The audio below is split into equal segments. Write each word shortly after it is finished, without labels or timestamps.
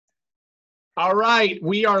All right,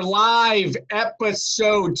 we are live,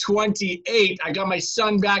 episode 28. I got my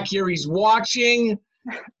son back here. He's watching.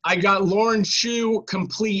 I got Lauren Chu,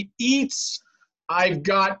 Complete Eats. I've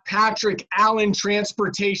got Patrick Allen,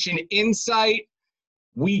 Transportation Insight.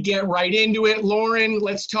 We get right into it. Lauren,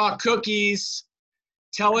 let's talk cookies.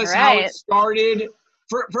 Tell All us how it right. started.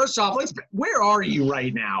 First off, where are you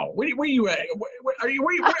right now? Where are you at? Are you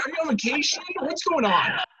on vacation? What's going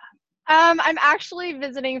on? I'm actually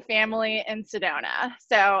visiting family in Sedona.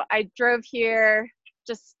 So I drove here,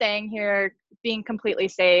 just staying here, being completely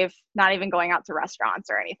safe, not even going out to restaurants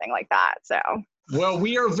or anything like that. So, Well,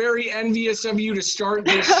 we are very envious of you to start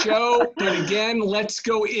this show. But again, let's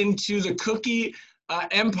go into the cookie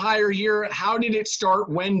empire here. How did it start?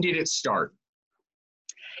 When did it start?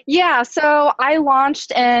 yeah, so I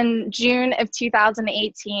launched in June of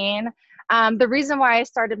 2018. The reason why I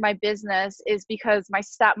started my business is because my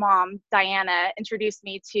stepmom, Diana, introduced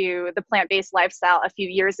me to the plant-based lifestyle a few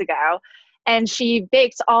years ago. And she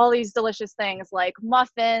baked all these delicious things like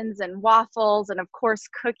muffins and waffles and, of course,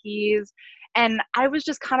 cookies. And I was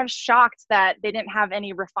just kind of shocked that they didn't have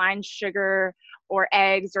any refined sugar or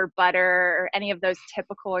eggs or butter or any of those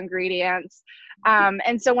typical ingredients.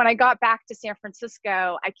 And so when I got back to San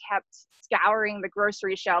Francisco, I kept scouring the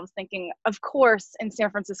grocery shelves thinking, of course, in San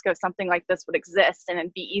Francisco, something like this would exist and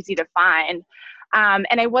it'd be easy to find.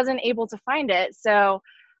 And I wasn't able to find it. So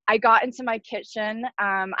I got into my kitchen.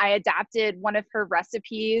 I adapted one of her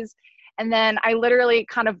recipes. And then I literally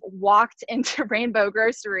kind of walked into Rainbow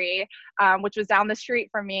Grocery, which was down the street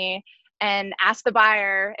from me, and asked the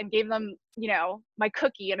buyer and gave them, my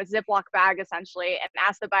cookie in a Ziploc bag essentially, and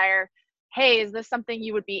asked the buyer, hey, is this something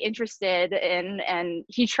you would be interested in? And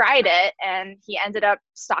he tried it and he ended up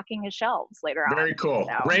stocking his shelves later Very on. cool.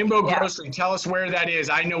 So, Rainbow yeah. Grocery. Tell us where that is.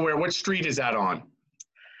 I know where. What street is that on?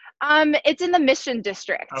 It's in the Mission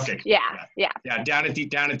District. Okay. Yeah. Yeah, down at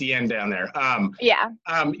the end down there. Yeah.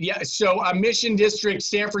 Yeah. So Mission District,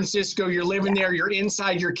 San Francisco. You're living there. You're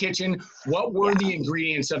inside your kitchen. What were the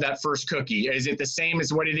ingredients of that first cookie? Is it the same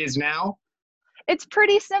as what it is now? It's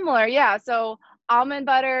pretty similar. Yeah. So almond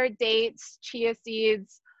butter, dates, chia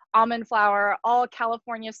seeds, almond flour, all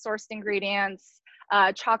California sourced ingredients,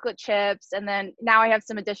 chocolate chips. And then now I have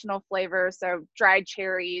some additional flavors. So dried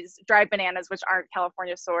cherries, dried bananas, which aren't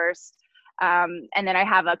California sourced. And then I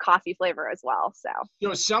have a coffee flavor as well.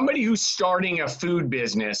 So, Somebody who's starting a food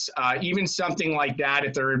business, even something like that,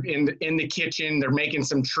 if they're in the kitchen, they're making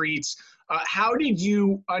some treats. How did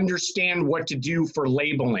you understand what to do for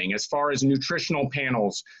labeling as far as nutritional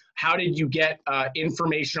panels? How did you get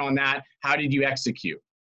information on that? How did you execute?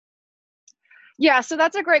 yeah, so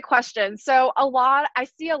that's a great question. So I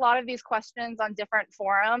see a lot of these questions on different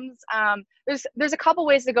forums. There's a couple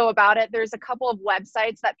ways to go about it. There's a couple of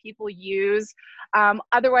websites that people use.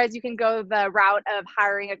 Otherwise, you can go the route of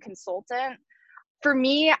hiring a consultant. For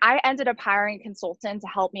me, I ended up hiring a consultant to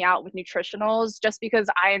help me out with nutritionals just because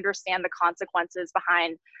I understand the consequences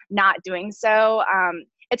behind not doing so.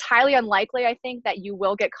 It's highly unlikely, I think, that you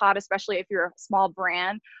will get caught, especially if you're a small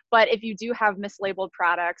brand. But if you do have mislabeled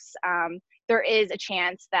products, there is a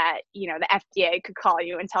chance that the FDA could call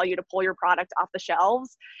you and tell you to pull your product off the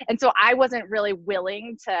shelves. And so I wasn't really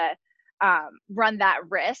willing to run that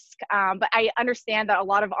risk. But I understand that a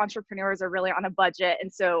lot of entrepreneurs are really on a budget.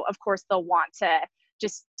 And so, of course, they'll want to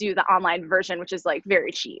just do the online version, which is like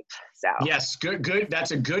very cheap. So Yes, good.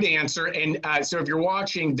 That's a good answer. And so if you're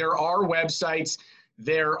watching, there are websites,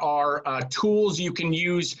 there are tools you can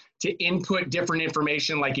use to input different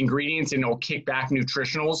information like ingredients, and it'll kick back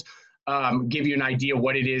nutritionals, give you an idea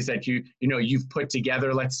what it is that you've put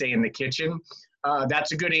together, let's say in the kitchen.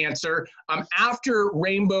 That's a good answer. After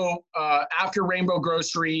Rainbow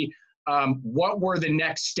Grocery, what were the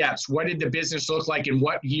next steps? What did the business look like, and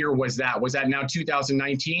what year was that? Was that now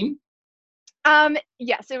 2019?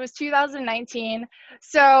 Yes, it was 2019.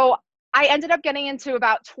 So I ended up getting into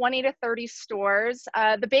about 20 to 30 stores.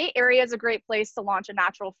 The Bay Area is a great place to launch a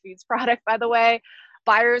natural foods product, by the way.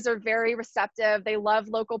 Buyers are very receptive. They love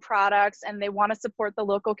local products and they want to support the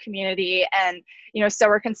local community. And, so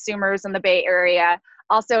are consumers in the Bay Area.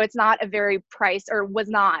 Also, it's not a very was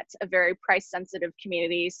not a very price sensitive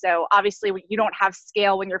community. So obviously you don't have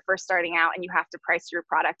scale when you're first starting out and you have to price your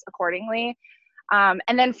product accordingly.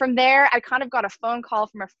 And then from there, I kind of got a phone call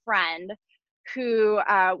from a friend who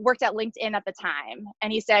worked at LinkedIn at the time.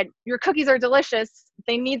 And he said, your cookies are delicious.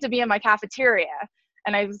 They need to be in my cafeteria.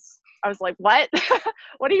 And I was like, what?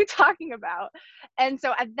 What are you talking about? And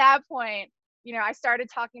so at that point, I started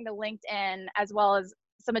talking to LinkedIn as well as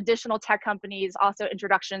some additional tech companies, also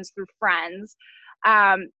introductions through friends.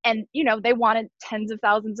 And, they wanted tens of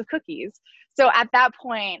thousands of cookies. So at that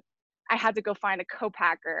point, I had to go find a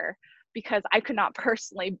co-packer because I could not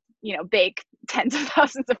personally, bake tens of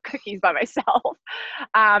thousands of cookies by myself.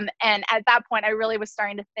 And at that point, I really was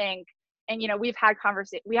starting to think, and we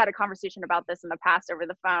had a conversation about this in the past over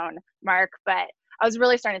the phone, Mark, but I was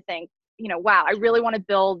really starting to think, wow, I really want to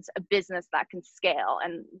build a business that can scale,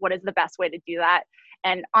 and what is the best way to do that?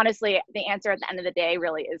 And honestly, the answer at the end of the day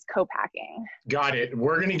really is co-packing. Got it.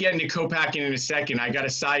 We're going to get into co-packing in a second. I got a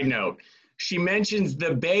side note. She mentions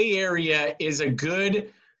the Bay Area is a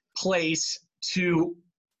good place to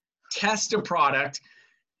test a product.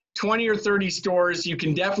 20 or 30 stores, you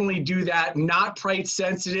can definitely do that. Not price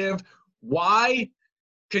sensitive. Why?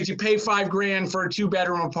 Because you pay $5,000 for a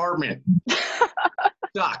 2-bedroom apartment.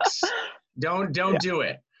 Sucks. Don't do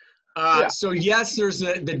it. So yes, there's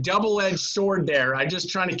the double-edged sword there. I'm just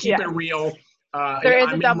trying to keep it real. There is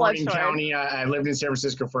I'm a double-edged sword. County. I lived in San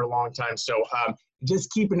Francisco for a long time. So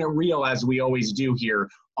just keeping it real, as we always do here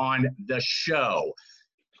on the show.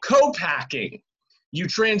 Co-packing. You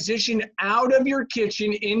transition out of your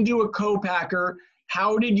kitchen into a co-packer.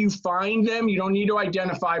 How did you find them? You don't need to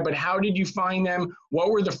identify, but how did you find them? What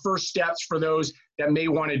were the first steps for those that may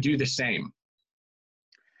want to do the same?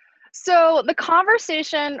 So the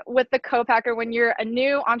conversation with the co-packer, when you're a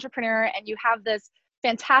new entrepreneur and you have this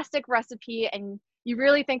fantastic recipe and you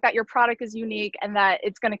really think that your product is unique and that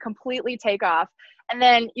it's going to completely take off, and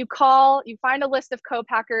then you find a list of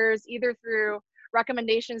co-packers either through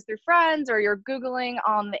recommendations through friends, or you're Googling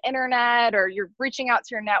on the internet, or you're reaching out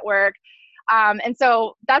to your network. And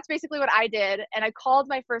so that's basically what I did. And I called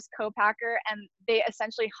my first co-packer, and they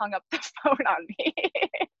essentially hung up the phone on me.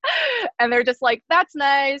 And they're just like, that's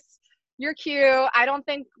nice. You're cute. I don't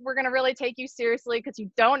think we're going to really take you seriously because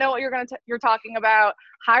you don't know what you're talking about.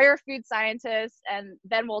 Hire food scientists, and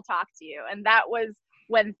then we'll talk to you. And that was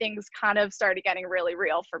when things kind of started getting really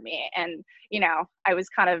real for me. And, I was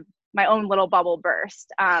kind of, my own little bubble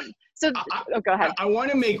burst. Go ahead. I want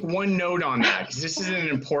to make one note on that, because this is an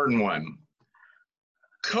important one.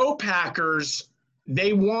 Co-packers,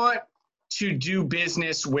 they want to do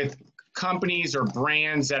business with companies or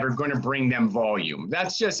brands that are going to bring them volume.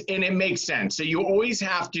 That's just, and it makes sense. So you always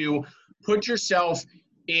have to put yourself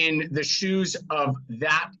in the shoes of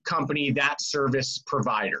that company, that service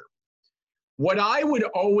provider. What I would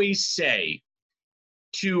always say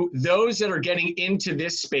to those that are getting into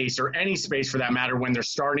this space, or any space for that matter, when they're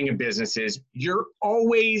starting a business, is you're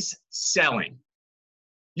always selling.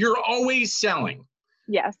 You're always selling.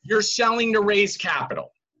 Yes. You're selling to raise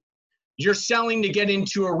capital. You're selling to get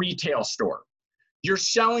into a retail store. You're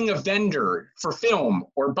selling a vendor for film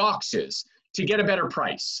or boxes to get a better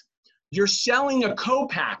price. You're selling a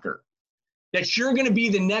co-packer that you're going to be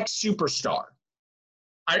the next superstar.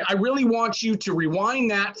 I really want you to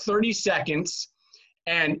rewind that 30 seconds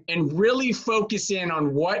and really focus in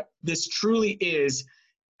on what this truly is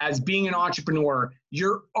as being an entrepreneur.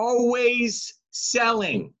 You're always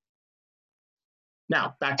selling.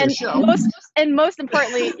 Now, back to the show. Most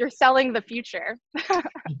importantly, you're selling the future.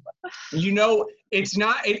 It's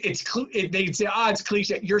not, they say, it's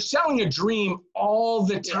cliche. You're selling a dream all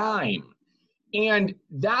the time. And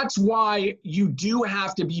that's why you do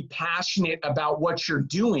have to be passionate about what you're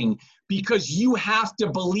doing, because you have to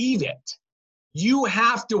believe it. You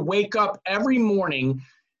have to wake up every morning,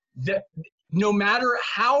 that no matter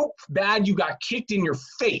how bad you got kicked in your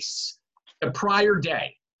face the prior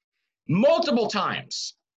day, multiple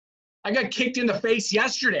times. I got kicked in the face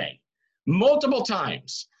yesterday, multiple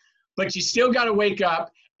times. But you still got to wake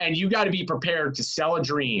up, and you got to be prepared to sell a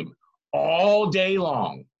dream all day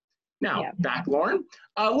long. Now, back, Lauren.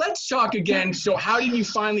 Let's talk again. So how did you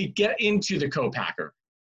finally get into the co-packer?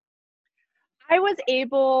 I was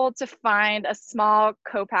able to find a small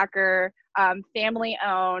co-packer, family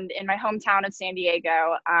owned, in my hometown of San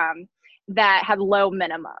Diego, that had low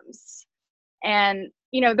minimums. And,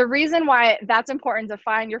 the reason why that's important to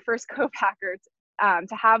find your first co-packer,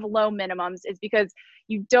 to have low minimums, is because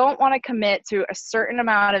you don't want to commit to a certain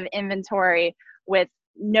amount of inventory with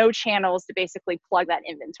no channels to basically plug that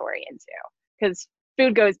inventory into, because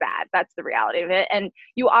food goes bad. That's the reality of it. And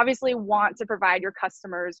you obviously want to provide your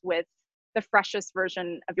customers with the freshest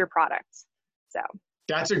version of your product. So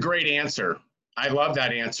that's a great answer. I love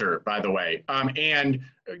that answer, by the way. And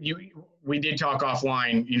we did talk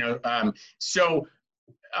offline,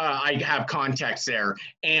 I have context there,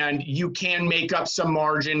 and you can make up some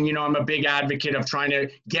margin. I'm a big advocate of trying to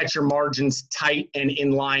get your margins tight and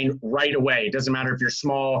in line right away. It doesn't matter if you're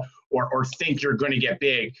small or think you're going to get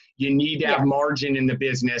big. You need to have margin in the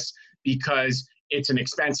business, because it's an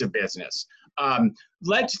expensive business.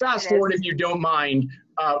 Let's fast forward, if you don't mind.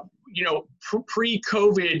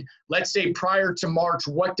 pre-COVID, let's say prior to March,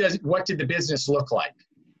 what did the business look like?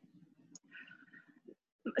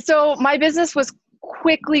 So my business was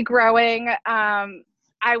quickly growing. I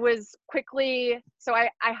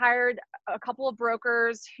hired a couple of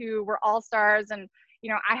brokers who were all-stars, and,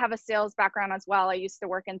 I have a sales background as well. I used to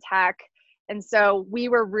work in tech. And so we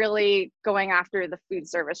were really going after the food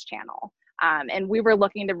service channel. And we were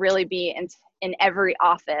looking to really be in every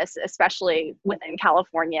office, especially within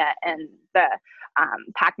California and the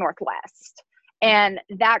Pac Northwest. And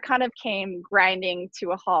that kind of came grinding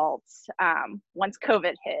to a halt once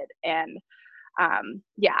COVID hit. And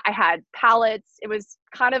I had pallets. It was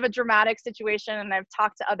kind of a dramatic situation. And I've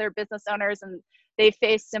talked to other business owners and they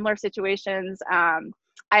faced similar situations. I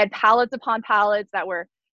had pallets upon pallets that were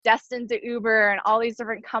destined to Uber and all these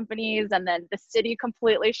different companies. And then the city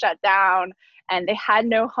completely shut down and they had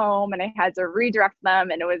no home and I had to redirect them.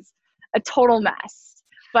 And it was a total mess.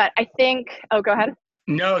 But I think, oh, go ahead.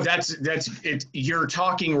 No, that's it. You're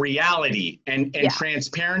talking reality and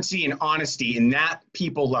transparency and honesty, and that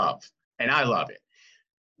people love, and I love it.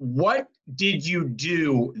 What did you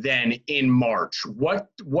do then in March? What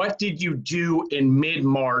did you do in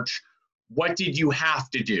mid-March? What did you have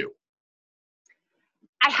to do?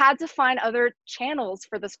 I had to find other channels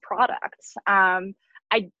for this product.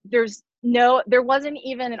 There wasn't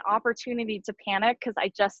even an opportunity to panic because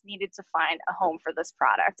I just needed to find a home for this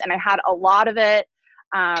product, and I had a lot of it.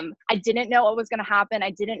 I didn't know what was going to happen.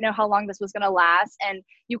 I didn't know how long this was going to last. And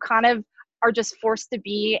you kind of are just forced to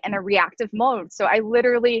be in a reactive mode. So I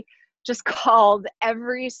literally just called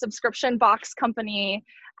every subscription box company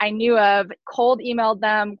I knew of, cold emailed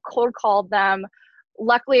them, cold called them.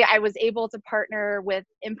 Luckily, I was able to partner with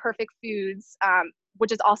Imperfect Foods,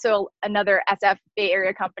 which is also another SF Bay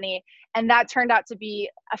Area company. And that turned out to be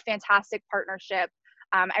a fantastic partnership.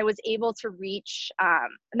 I was able to reach,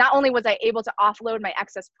 not only was I able to offload my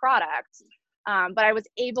excess product, but I was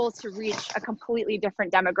able to reach a completely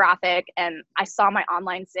different demographic. And I saw my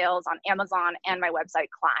online sales on Amazon and my website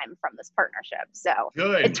climb from this partnership. So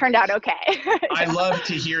good. It turned out okay. I love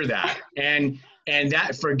to hear that. And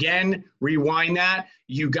that, for again, rewind that.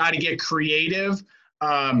 You got to get creative.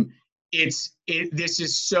 This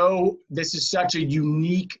is such a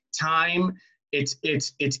unique time. It's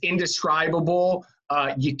indescribable.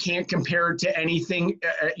 You can't compare it to anything,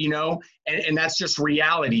 and that's just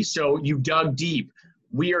reality. So you dug deep.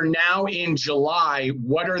 We are now in July.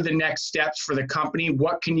 What are the next steps for the company?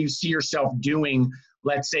 What can you see yourself doing,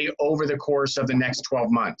 let's say, over the course of the next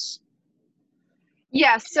 12 months?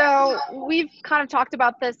 Yeah, so we've kind of talked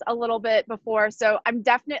about this a little bit before. So I'm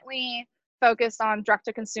definitely focused on direct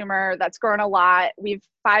to consumer. That's grown a lot. We've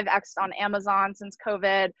 5x'd on Amazon since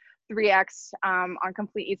COVID, 3x on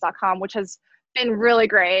CompleteEats.com, which has been really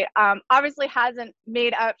great. Obviously hasn't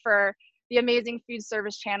made up for the amazing food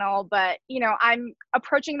service channel, but I'm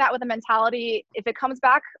approaching that with a mentality. If it comes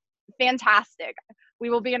back, fantastic. We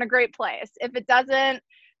will be in a great place. If it doesn't,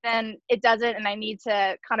 then it doesn't. And I need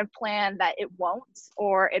to kind of plan that it won't,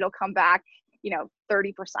 or it'll come back,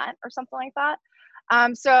 30% or something like that.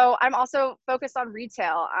 So I'm also focused on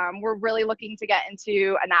retail. We're really looking to get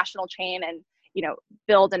into a national chain and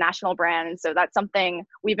build a national brand. And so that's something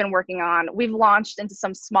we've been working on. We've launched into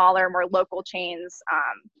some smaller, more local chains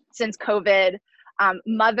since COVID.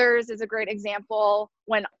 Mother's is a great example.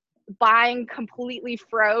 When buying completely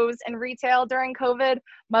froze in retail during COVID,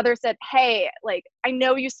 Mother said, hey, I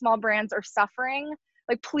know you small brands are suffering.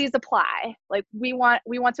 Please apply. We want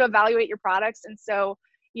to evaluate your products. And so,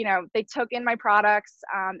 they took in my products.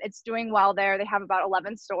 It's doing well there. They have about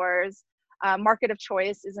 11 stores. Market of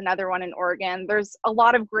Choice is another one in Oregon. There's a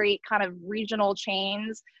lot of great kind of regional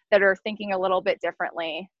chains that are thinking a little bit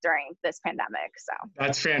differently during this pandemic. So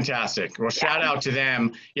that's fantastic. Well, shout out to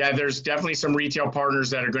them. Yeah, there's definitely some retail partners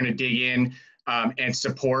that are going to dig in and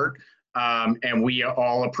support, and we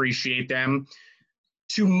all appreciate them.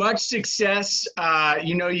 To much success.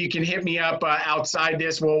 You can hit me up outside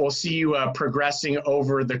this. We'll see you progressing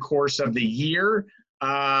over the course of the year.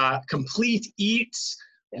 Complete Eats.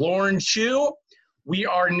 Lauren Chu. We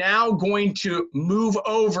are now going to move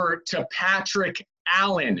over to Patrick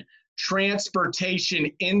Allen, Transportation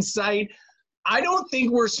Insight. I don't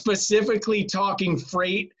think we're specifically talking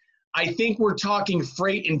freight. I think we're talking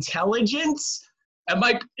freight intelligence.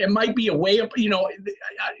 It might be a way up,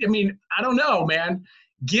 I don't know, man.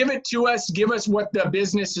 Give it to us. Give us what the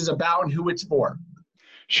business is about and who it's for.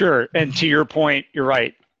 Sure. And to your point, you're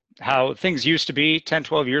right. How things used to be 10,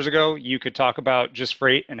 12 years ago, you could talk about just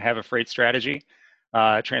freight and have a freight strategy.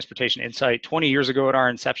 Transportation Insight, 20 years ago at our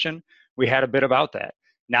inception, we had a bit about that.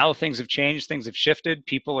 Now things have changed, things have shifted.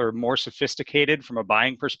 People are more sophisticated from a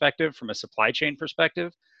buying perspective, from a supply chain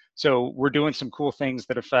perspective. So we're doing some cool things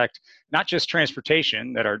that affect not just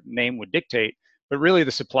transportation that our name would dictate, but really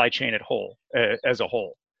the supply chain as a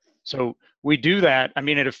whole. So we do that. I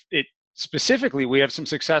mean, it specifically, we have some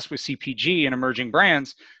success with CPG and emerging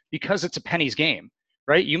brands because it's a penny's game,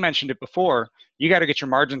 right? You mentioned it before. You got to get your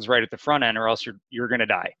margins right at the front end or else you're going to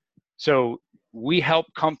die. So we help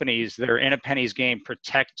companies that are in a penny's game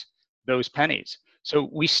protect those pennies. So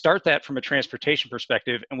we start that from a transportation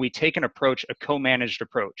perspective, and we take an approach, a co-managed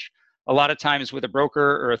approach. A lot of times with a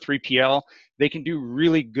broker or a 3PL, they can do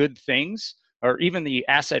really good things, or even the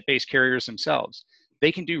asset-based carriers themselves.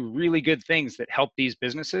 They can do really good things that help these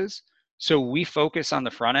businesses. So we focus on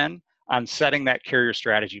the front end on setting that carrier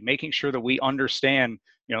strategy, making sure that we understand,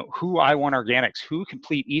 who I-1 Organics, who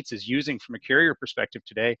Complete Eats is using from a carrier perspective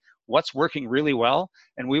today, what's working really well,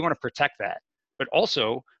 and we want to protect that. But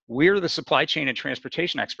also, we're the supply chain and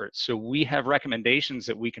transportation experts. So we have recommendations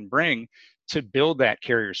that we can bring to build that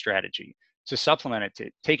carrier strategy, to supplement it, to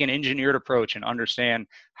take an engineered approach and understand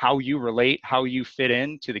how you relate, how you fit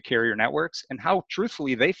into the carrier networks, and how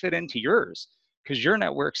truthfully they fit into yours. Because your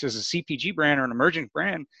networks as a CPG brand or an emerging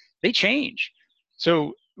brand, they change.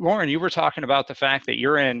 So Lauren, you were talking about the fact that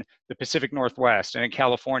you're in the Pacific Northwest and in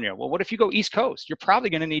California. Well, what if you go East Coast? You're probably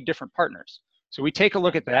going to need different partners. So we take a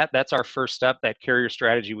look at that. That's our first step, that carrier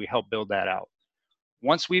strategy. We help build that out.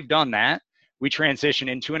 Once we've done that, we transition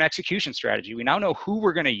into an execution strategy. We now know who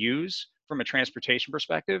we're going to use from a transportation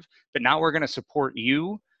perspective, but now we're going to support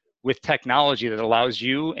you with technology that allows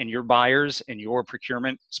you and your buyers and your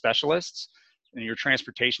procurement specialists and your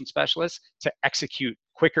transportation specialists to execute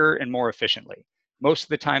quicker and more efficiently. Most of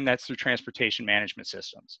the time, that's through transportation management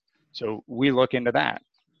systems. So we look into that.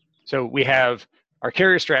 So we have our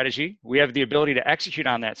carrier strategy. We have the ability to execute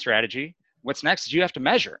on that strategy. What's next is you have to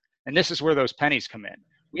measure. And this is where those pennies come in.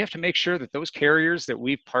 We have to make sure that those carriers that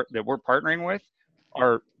we're partnering with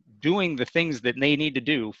are doing the things that they need to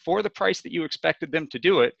do for the price that you expected them to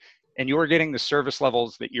do it, and you're getting the service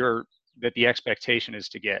levels that the expectation is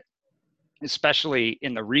to get. Especially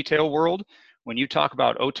in the retail world, when you talk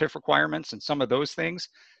about OTIF requirements and some of those things,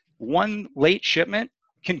 one late shipment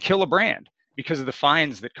can kill a brand because of the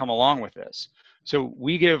fines that come along with this. So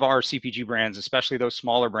we give our CPG brands, especially those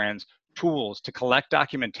smaller brands, tools to collect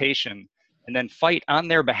documentation and then fight on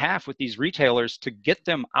their behalf with these retailers to get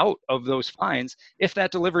them out of those fines if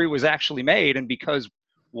that delivery was actually made. And because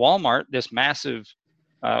Walmart, this massive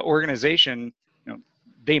organization,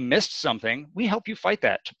 they missed something, we help you fight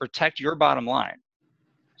that to protect your bottom line.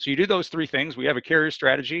 So you do those three things. We have a carrier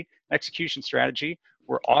strategy, execution strategy.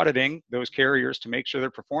 We're auditing those carriers to make sure they're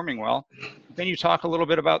performing well. Then you talk a little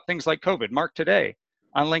bit about things like COVID. Mark, today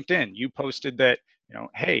on LinkedIn, you posted that,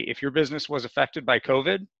 hey, if your business was affected by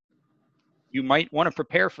COVID, you might want to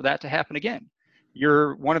prepare for that to happen again.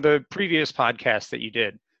 You're one of the previous podcasts that you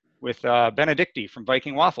did with Benedicti from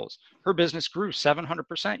Viking Waffles. Her business grew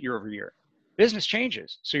 700% year over year. Business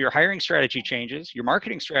changes. So your hiring strategy changes, your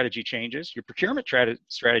marketing strategy changes, your procurement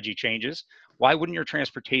strategy changes. Why wouldn't your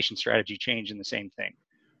transportation strategy change in the same thing?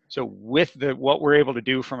 So with what we're able to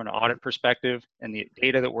do from an audit perspective and the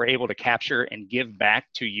data that we're able to capture and give back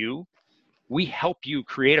to you, we help you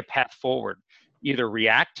create a path forward, either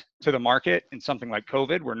react to the market in something like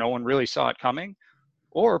COVID where no one really saw it coming,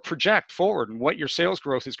 or project forward and what your sales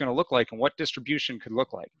growth is going to look like and what distribution could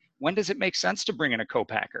look like. When does it make sense to bring in a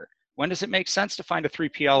co-packer? When does it make sense to find a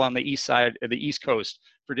 3PL on the east side of the East Coast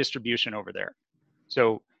for distribution over there?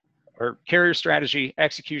 So our carrier strategy,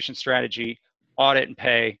 execution strategy, audit and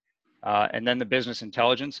pay, and then the business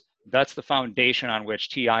intelligence, that's the foundation on which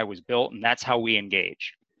TI was built, and that's how we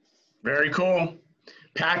engage. Very cool.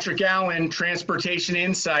 Patrick Allen, Transportation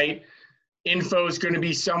Insight. Info is going to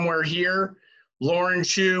be somewhere here. Lauren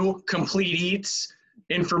Chu, Complete Eats.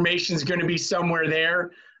 Information is going to be somewhere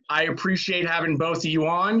there. I appreciate having both of you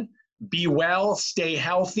on. Be well, stay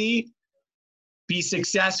healthy, be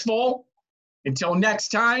successful. Until next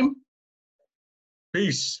time,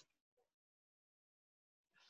 peace.